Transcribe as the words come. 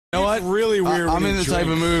You know what? Really weird. I'm in the type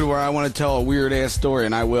of mood where I want to tell a weird ass story,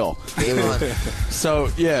 and I will.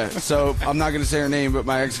 So I'm not gonna say her name, but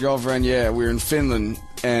my ex-girlfriend, we were in Finland,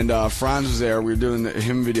 and Franz was there. We were doing the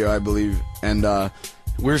him video, I believe, and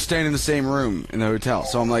we were staying in the same room in the hotel.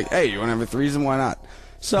 So I'm like, hey, you want to have a threesome? Why not?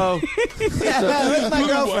 So, Where's my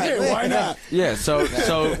girlfriend? Why not? yeah.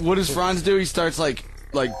 So what does Franz do? He starts like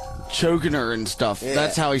choking her and stuff. Yeah.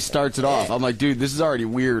 That's how he starts it off. I'm like, dude, this is already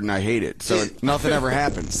weird, and I hate it. So nothing ever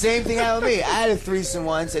happens. Same thing happened with me. I had a threesome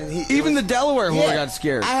once, and Even the Delaware whore got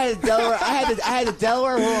scared. I had a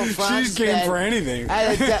Delaware whore. In Franz's She's game bed. for anything. I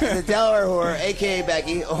had the Delaware whore, aka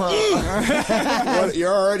Becky.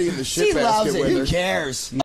 You're already in the shit She basket loves it. with Who her. cares?